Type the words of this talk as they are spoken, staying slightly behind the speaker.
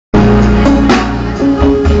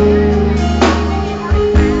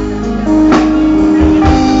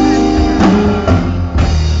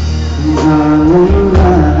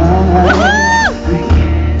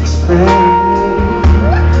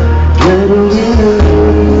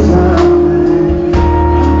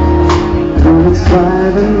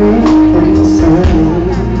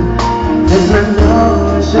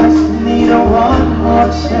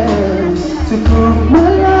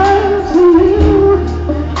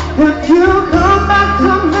If you come back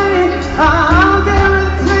to me, I'll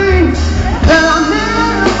guarantee that I'll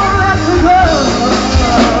never let you go.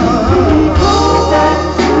 Go back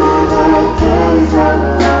to the days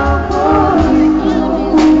of love for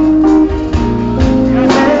you.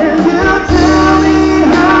 And you tell me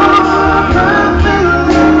how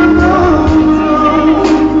perfectly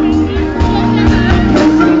wrong. Can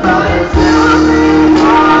somebody tell me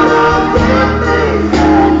how to get things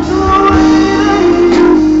back the way they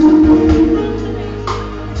used to be?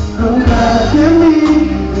 Come back and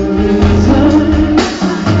leave the reason.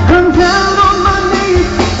 Come down on my knees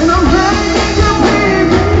and I'm begging you,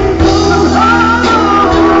 please. Oh,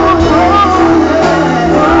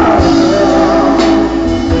 yeah.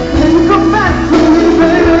 Can you come back to me,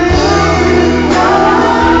 baby?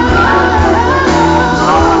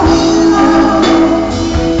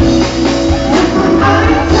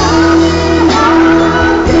 Somebody tell me how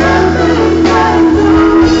to get things back the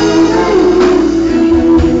way they used to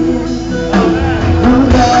be. Come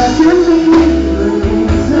back and leave the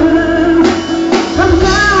reason. Come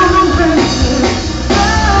down on faces,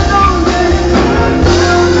 beg on faces.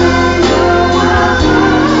 Tell me you are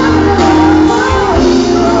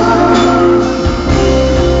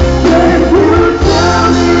Can you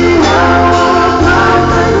tell me how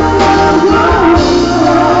perfect love was?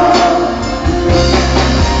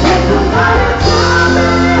 Can somebody tell me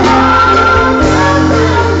how to get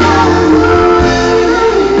things back the way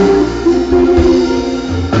they used to be?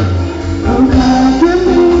 Come back and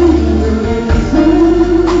leave the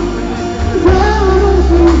reason.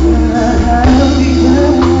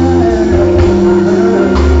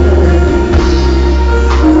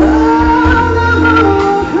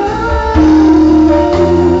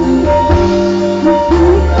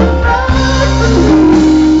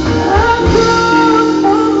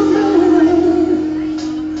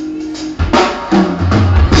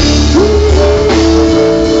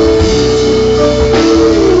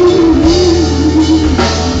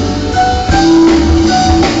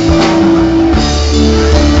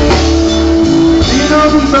 Do you know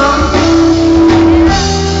the song?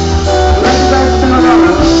 Let's dance in the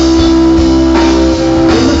rock.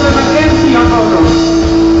 This is an empty on photo.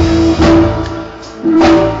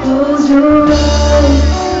 Close your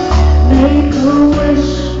eyes, make a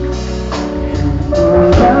wish,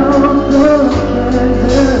 pour out the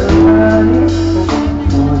candlelight.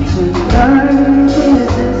 For tonight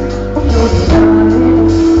is this your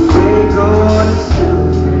night. We're gonna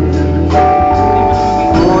celebrate.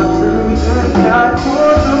 Want to thank God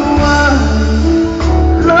for the wine,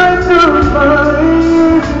 like the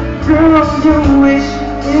fire. Girl, you wish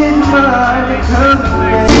it might come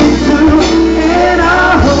back to, and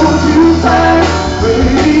I hold you tight,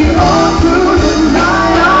 baby, all through the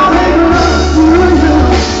night. I'll make love to you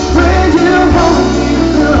when you hold me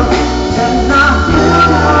to, and I feel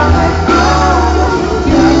like all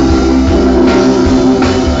you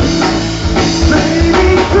baby,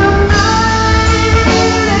 tonight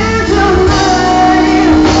is your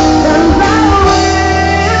night, and I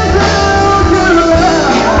will do your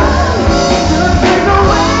love to take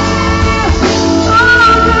away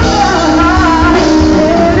all the night.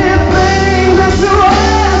 Anything that you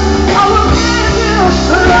ask, I will give you.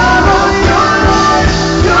 Love of your life,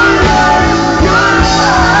 your life, your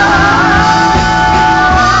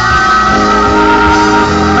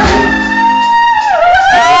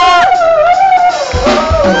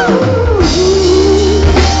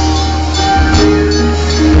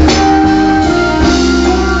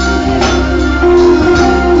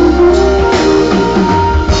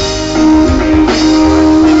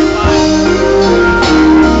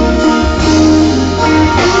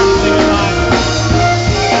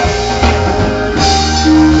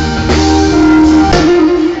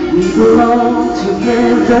we belong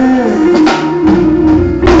together.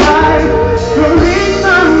 The reason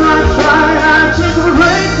I tried, I just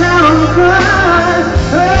break down and cry.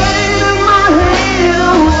 Pain in my head,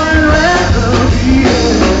 I would rather be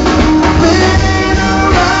spinning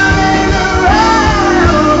around,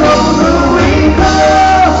 although we go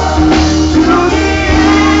to the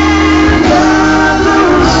end of the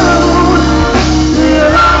road.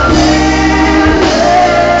 Still I can't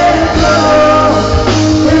let go.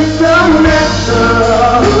 It's so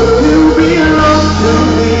natural to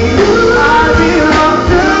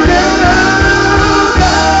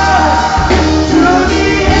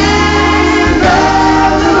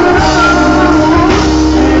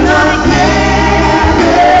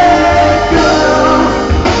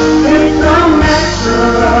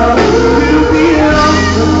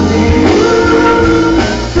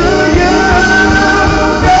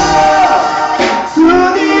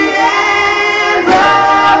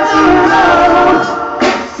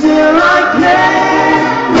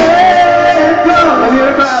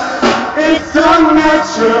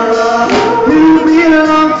natural. You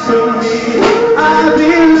belong to me, I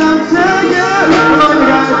belong to you. Come on,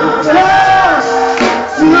 you guys.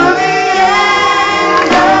 Love to the end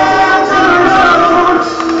of the road.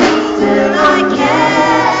 Still I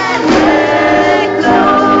can't let go.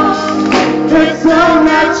 It's so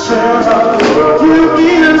natural. You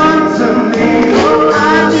belong to me, I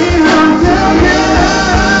belong to you.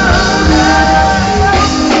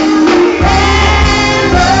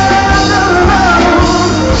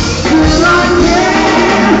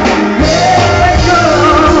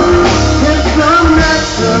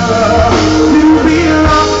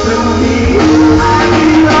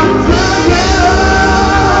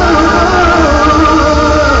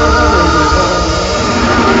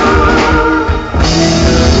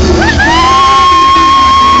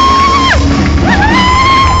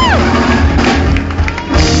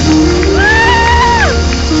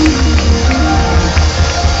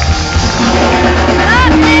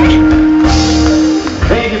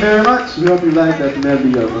 Thank you very much. We hope you like that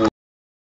medley of